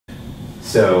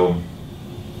So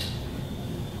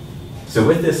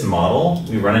with this model,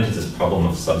 we run into this problem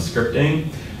of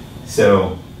subscripting.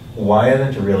 So y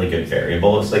isn't a really good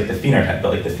variable. It's like the phenotype,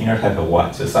 but like the phenotype of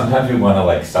what? So sometimes we want to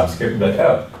like subscript and be like,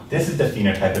 oh, this is the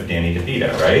phenotype of Danny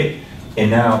DeVito, right?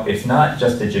 And now it's not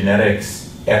just the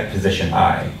genetics at position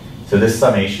I. So this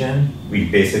summation, we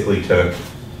basically took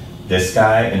this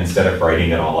guy, and instead of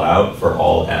writing it all out for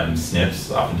all m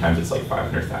SNPs, oftentimes it's like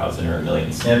 500,000 or 1 million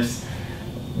SNPs,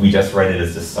 we just write it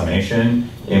as this summation,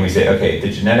 and we say, okay, the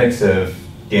genetics of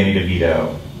Danny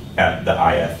DeVito at the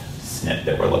ith SNP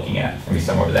that we're looking at, and we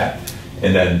sum over that.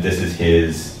 And then this is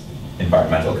his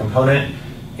environmental component,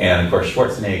 and of course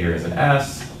Schwarzenegger is an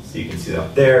S, so you can see that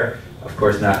up there. Of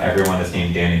course, not everyone is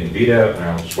named Danny DeVito and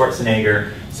Arnold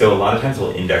Schwarzenegger, so a lot of times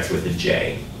we'll index with a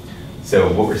J.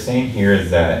 So what we're saying here is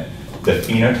that the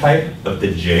phenotype of the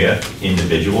jth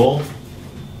individual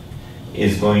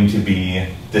is going to be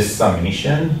this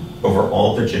summation over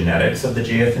all the genetics of the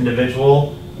jth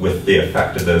individual with the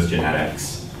effect of those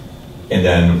genetics, and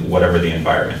then whatever the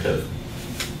environment of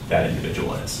that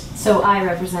individual is. So I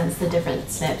represents the different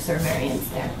SNPs or variants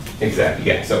there. Exactly,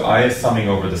 yeah. So I is summing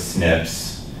over the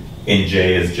SNPs, and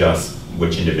J is just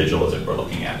which individual is it we're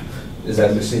looking at. Is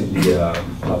that missing the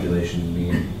population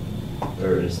mean?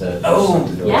 Or is that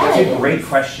something yeah, that's a great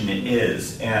question. It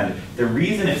is. And the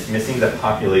reason it's missing the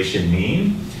population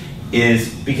mean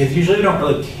is because usually we don't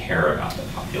really care about the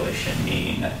population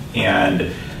mean.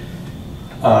 And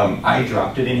I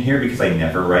dropped it in here because I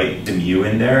never write the mu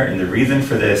in there. And the reason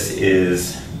for this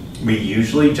is we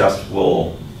usually just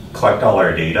will collect all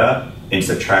our data and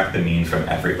subtract the mean from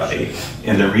everybody.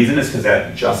 And the reason is because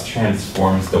that just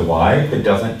transforms the y, it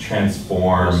doesn't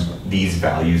transform these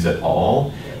values at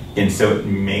all. And so it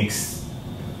makes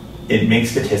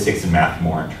statistics and math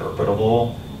more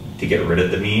interpretable to get rid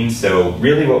of the mean. So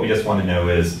really what we just want to know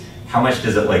is how much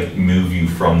does it like move you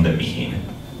from the mean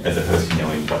as opposed to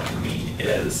knowing what the mean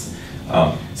is.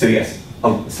 So yes,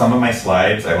 some of my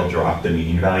slides I will drop the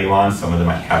mean value on, some of them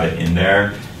I have it in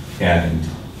there, and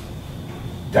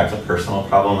that's a personal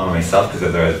problem on myself because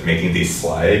as I was making these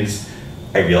slides,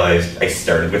 I realized I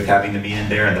started with having the mean in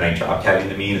there and then I dropped having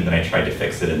the mean and then I tried to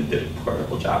fix it and did a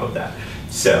horrible job of that.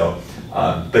 So,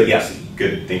 but yes,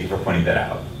 good, thank you for pointing that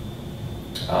out.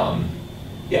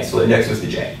 Yeah, so the index was the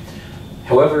J.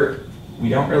 However, we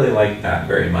don't really like that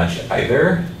very much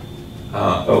either.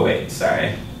 Oh wait,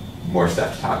 sorry, more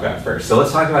stuff to talk about first. So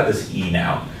let's talk about this E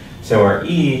now. So our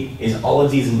E is all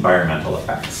of these environmental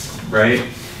effects, right?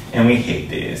 And we hate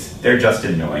these. They're just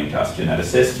annoying to us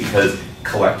geneticists because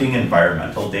collecting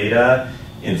environmental data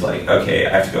is like, okay, I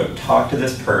have to go talk to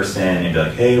this person and be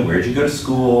like, hey, where'd you go to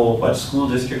school? What school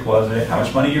district was it? How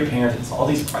much money did your parents? It's all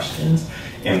these questions,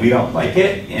 and we don't like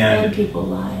it. And people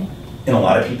lie. And a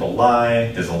lot of people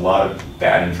lie. There's a lot of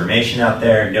bad information out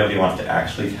there. Nobody wants to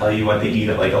actually tell you what they eat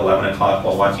at like 11 o'clock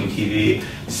while watching TV.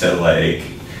 So like,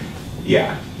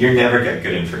 yeah, you're never get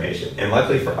good information. And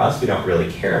luckily for us, we don't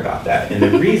really care about that. And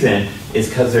the reason is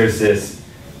because there's this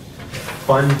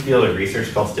fun field of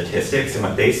research called statistics, and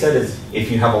what they said is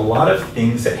if you have a lot of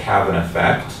things that have an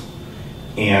effect,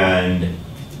 and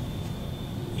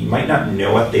you might not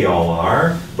know what they all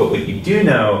are, but what you do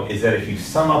know is that if you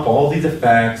sum up all these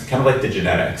effects, kind of like the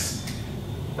genetics,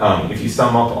 if you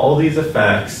sum up all these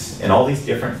effects and all these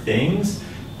different things,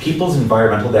 people's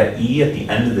environmental, that E at the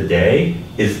end of the day,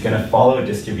 is going to follow a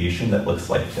distribution that looks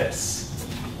like this.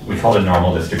 We call it a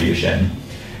normal distribution.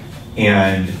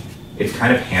 And it's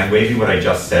kind of hand-wavy what I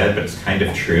just said, but it's kind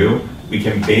of true. We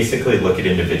can basically look at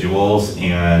individuals,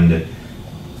 and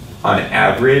on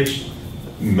average,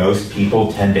 most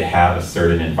people tend to have a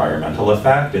certain environmental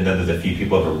effect, and then there's a few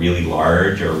people who have a really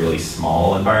large or really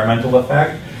small environmental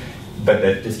effect, but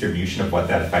the distribution of what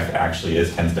that effect actually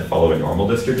is tends to follow a normal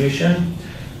distribution.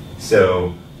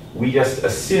 So we just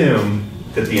assume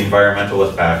that the environmental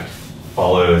effect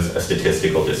follows a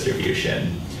statistical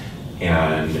distribution,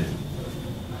 and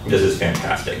this is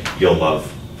fantastic. You'll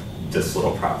love this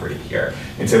little property here.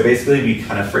 And so basically we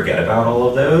kind of forget about all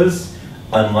of those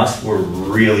unless we're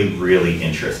really, really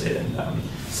interested in them.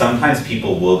 Sometimes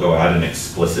people will go out and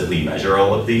explicitly measure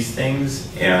all of these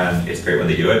things, and it's great when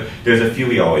they do it. There's a few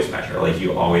we always measure, like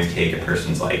you always take a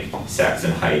person's like sex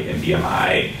and height and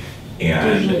BMI,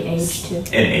 and usually age too.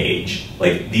 And age.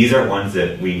 Like these are ones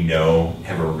that we know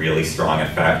have a really strong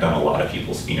effect on a lot of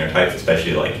people's phenotypes,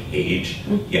 especially like age.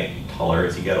 You get taller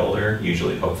as you get older,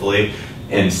 usually, hopefully.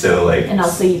 And so like... And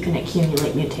also you can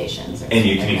accumulate mutations. And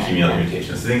you can accumulate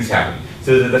mutations, so things happen.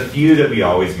 So there's a few that we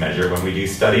always measure when we do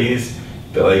studies,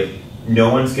 but like no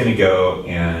one's gonna go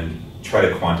and try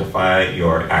to quantify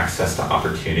your access to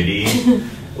opportunity.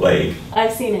 Like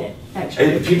I've seen it.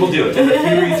 actually. People do it. There's a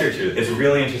few researchers. It's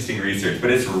really interesting research, but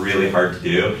it's really hard to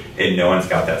do, and no one's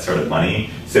got that sort of money.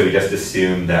 So we just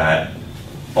assume that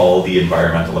all the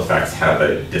environmental effects have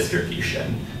a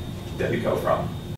distribution that we go from.